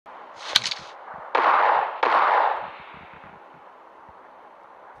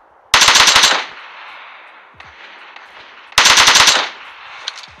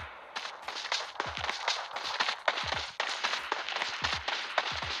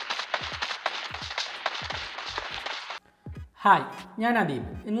Hi, ഞാൻ അദീപ്.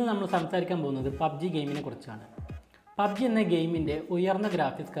 ഇന്ന് നമ്മൾ സംസാരിക്കാൻ പോകുന്നത് പബ്ജി ഗെയിമിനെ കുറിച്ചാണ്. പബ്ജി എന്ന ഗെയിമിൻ്റെ ഉയർന്ന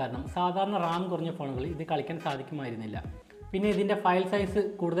ഗ്രാഫിക്സ് കാരണം സാധാരണ റാം കുറഞ്ഞ ഫോണുകളിൽ ഇത് കളിക്കാൻ സാധിക്കുമായിരുന്നില്ല. പിന്നെ ഇതിൻ്റെ ഫയൽ സൈസ്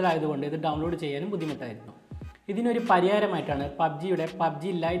കൂടുതലായതുകൊണ്ട് ഇത് ഡൗൺലോഡ് ചെയ്യാനും ബുദ്ധിമുട്ടായിരുന്നു. ഇതിനൊരു പരിഹാരമായിട്ടാണ് പബ്ജിയുടെ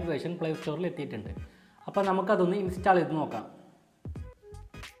പബ്ജി ലൈറ്റ് വേർഷൻ പ്ലേ സ്റ്റോറിൽ എത്തിയിട്ടുണ്ട്. അപ്പോൾ നമുക്കതൊന്ന് ഇൻസ്റ്റാൾ ചെയ്ത് നോക്കാം.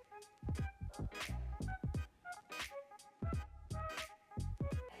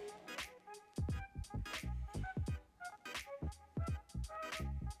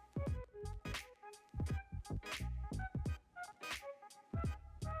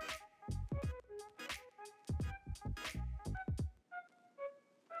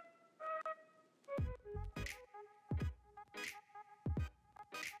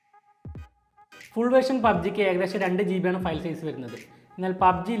 ഫുൾ വേർഷൻ പബ്ജിക്ക് ഏകദേശം 2 GB ആണ് ഫയൽ സൈസ് വരുന്നത്. എന്നാൽ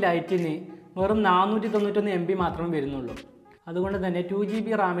പബ്ജി ലൈറ്റിന് വെറും 491 MB മാത്രമേ വരുന്നുള്ളൂ. അതുകൊണ്ട് തന്നെ 2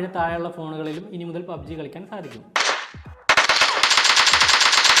 GB റാമിന് താഴെയുള്ള ഫോണുകളിലും ഇനി മുതൽ പബ്ജി കളിക്കാൻ സാധിക്കും.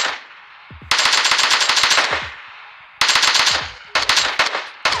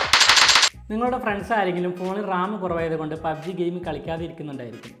 നിങ്ങളുടെ ഫ്രണ്ട്സ് ആരെങ്കിലും ഫോണിൽ റാം കുറവായതുകൊണ്ട് പബ്ജി ഗെയിം കളിക്കാതെ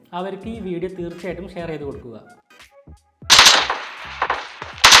ഇരിക്കുന്നുണ്ടായിരിക്കും. അവർക്ക് ഈ വീഡിയോ തീർച്ചയായിട്ടും ഷെയർ ചെയ്ത് കൊടുക്കുക.